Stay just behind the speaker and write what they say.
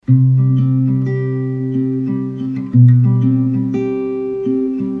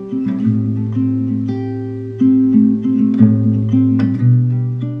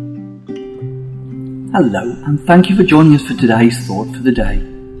Hello, and thank you for joining us for today's Thought for the Day,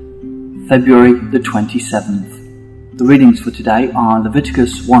 February the 27th. The readings for today are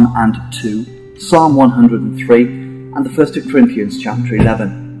Leviticus 1 and 2, Psalm 103, and the 1st Corinthians chapter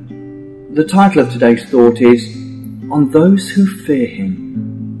 11. The title of today's thought is, On Those Who Fear Him.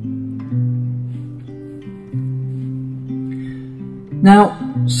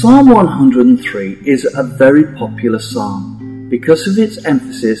 Now, Psalm 103 is a very popular psalm because of its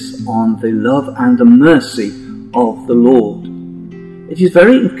emphasis on the love and the mercy of the Lord. It is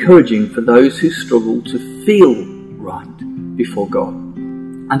very encouraging for those who struggle to feel right before God.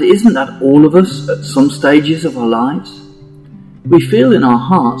 And isn't that all of us at some stages of our lives? We feel in our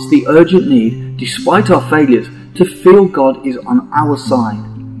hearts the urgent need, despite our failures, to feel God is on our side,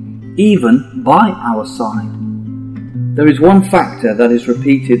 even by our side. There is one factor that is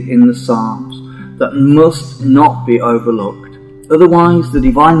repeated in the Psalms that must not be overlooked. Otherwise, the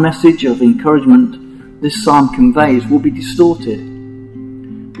divine message of encouragement this psalm conveys will be distorted.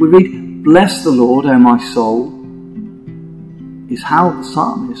 We read, Bless the Lord, O my soul, is how the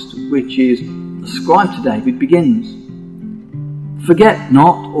psalmist, which is ascribed to David, begins. Forget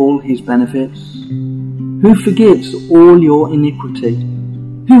not all his benefits. Who forgives all your iniquity?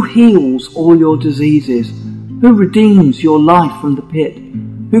 Who heals all your diseases? Who redeems your life from the pit?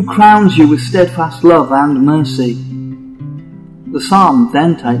 Who crowns you with steadfast love and mercy? The psalm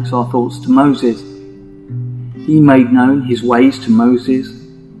then takes our thoughts to Moses. He made known his ways to Moses,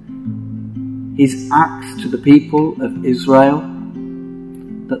 his acts to the people of Israel,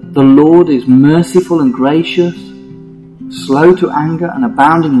 that the Lord is merciful and gracious, slow to anger and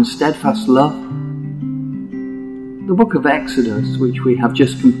abounding in steadfast love. The book of Exodus, which we have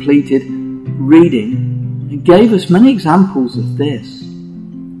just completed reading, it gave us many examples of this.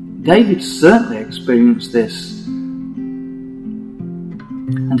 David certainly experienced this.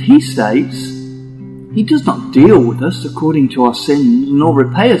 And he states, He does not deal with us according to our sins, nor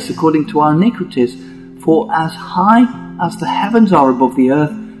repay us according to our iniquities. For as high as the heavens are above the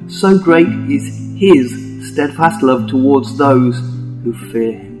earth, so great is his steadfast love towards those who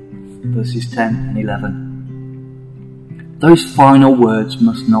fear him. Verses 10 and 11. Those final words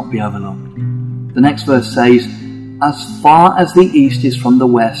must not be overlooked. The next verse says, As far as the east is from the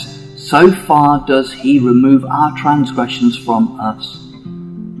west, so far does he remove our transgressions from us.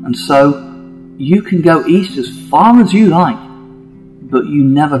 And so you can go east as far as you like, but you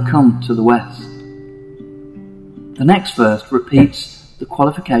never come to the west. The next verse repeats the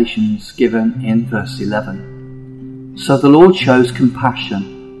qualifications given in verse 11. So the Lord shows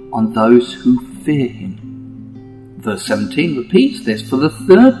compassion on those who fear him. Verse 17 repeats this for the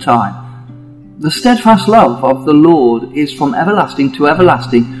third time. The steadfast love of the Lord is from everlasting to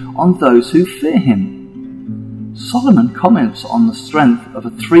everlasting on those who fear him. Solomon comments on the strength of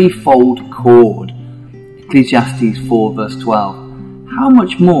a threefold cord. Ecclesiastes 4 verse 12. How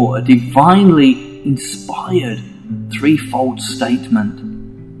much more a divinely inspired threefold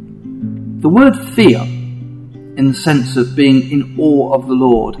statement. The word fear, in the sense of being in awe of the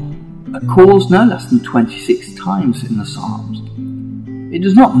Lord, occurs no less than 26 times in the Psalms. It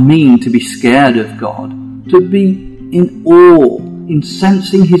does not mean to be scared of God, to be in awe, in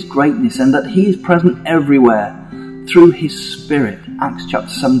sensing his greatness and that he is present everywhere through his Spirit. Acts chapter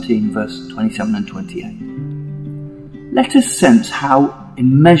 17 verse 27 and 28. Let us sense how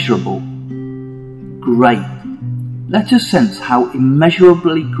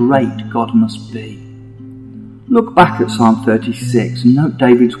immeasurably great God must be. Look back at Psalm 36 and note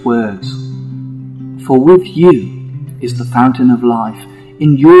David's words. For with you is the fountain of life.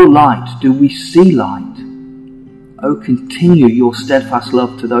 In your light do we see light. O continue your steadfast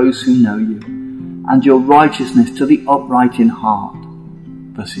love to those who know you, and your righteousness to the upright in heart.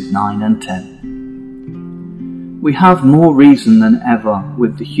 Verses 9 and 10. We have more reason than ever,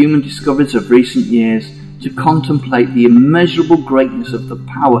 with the human discoveries of recent years, to contemplate the immeasurable greatness of the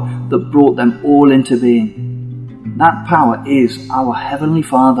power that brought them all into being. That power is our Heavenly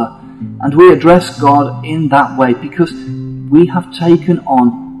Father, and we address God in that way because we have taken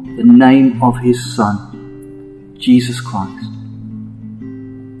on the name of his Son, Jesus Christ.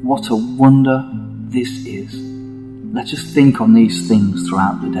 What a wonder this is. Let us think on these things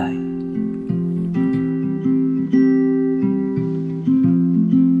throughout the day.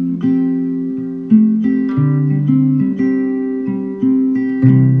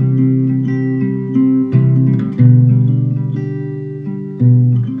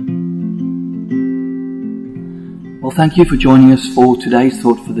 Well, thank you for joining us for today's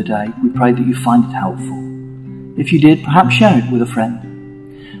Thought for the Day. We pray that you find it helpful. If you did, perhaps share it with a friend.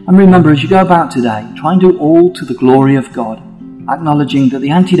 And remember, as you go about today, try and do all to the glory of God, acknowledging that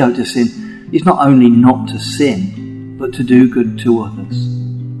the antidote to sin is not only not to sin, but to do good to others.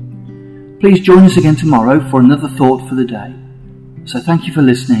 Please join us again tomorrow for another thought for the day. So thank you for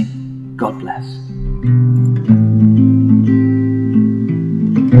listening. God bless.